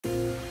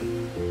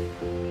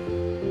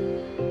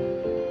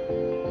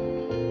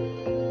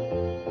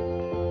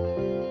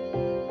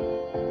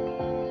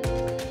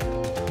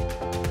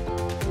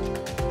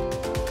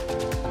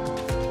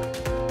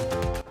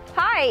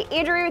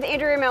Andrea with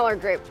Andrea Miller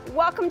Group.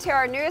 Welcome to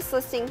our newest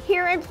listing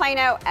here in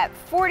Plano at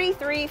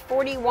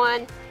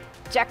 4341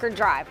 Jecker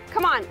Drive.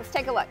 Come on, let's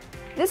take a look.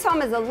 This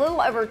home is a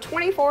little over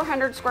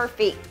 2,400 square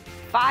feet.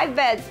 5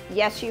 beds,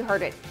 yes, you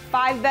heard it.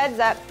 5 beds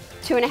up,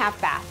 2.5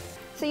 baths.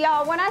 So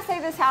y'all, when I say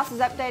this house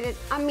is updated,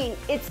 I mean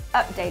it's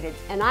updated,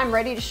 and I'm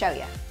ready to show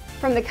you.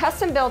 From the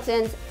custom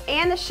built-ins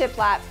and the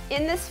shiplap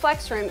in this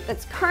flex room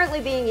that's currently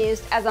being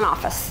used as an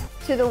office,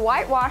 to the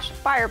whitewashed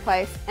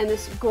fireplace and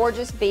this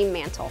gorgeous beam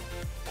mantle.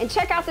 And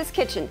check out this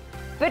kitchen.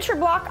 Butcher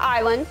block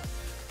island,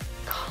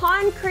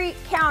 concrete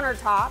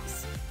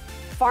countertops,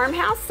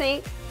 farmhouse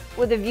sink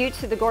with a view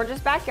to the gorgeous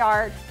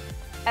backyard,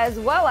 as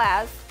well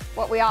as,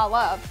 what we all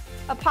love,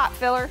 a pot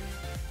filler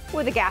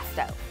with a gas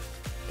stove.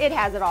 It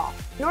has it all.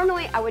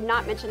 Normally, I would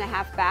not mention a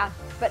half bath,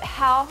 but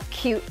how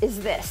cute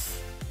is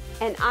this?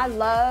 And I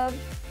love,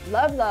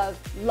 love, love,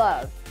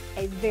 love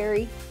a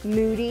very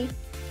moody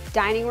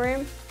dining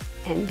room,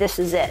 and this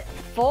is it.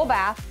 Full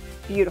bath,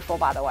 beautiful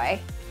by the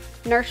way,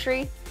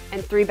 nursery,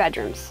 and 3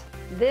 bedrooms.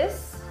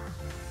 This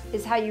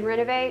is how you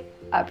renovate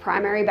a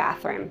primary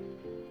bathroom.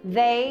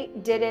 They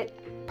did it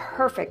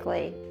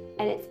perfectly,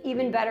 and it's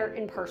even better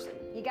in person.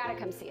 You gotta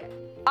come see it.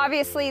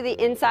 Obviously,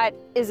 the inside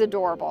is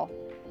adorable,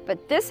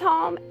 but this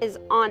home is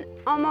on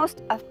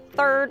almost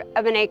 1/3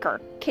 of an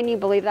acre. Can you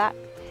believe that?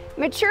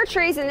 Mature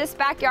trees in this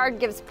backyard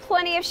gives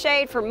plenty of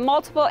shade for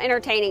multiple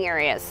entertaining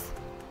areas.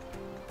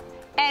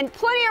 And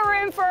plenty of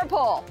room for a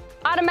pool.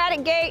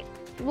 Automatic gate,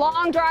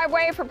 long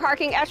driveway for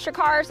parking extra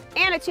cars,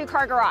 and a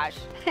 2-car garage.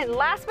 And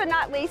last but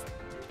not least,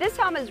 this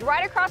home is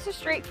right across the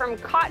street from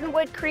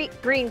Cottonwood Creek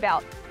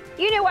Greenbelt.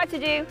 You know what to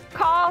do.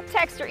 Call,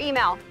 text, or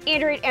email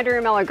Andrea at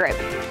Andrea Miller Group.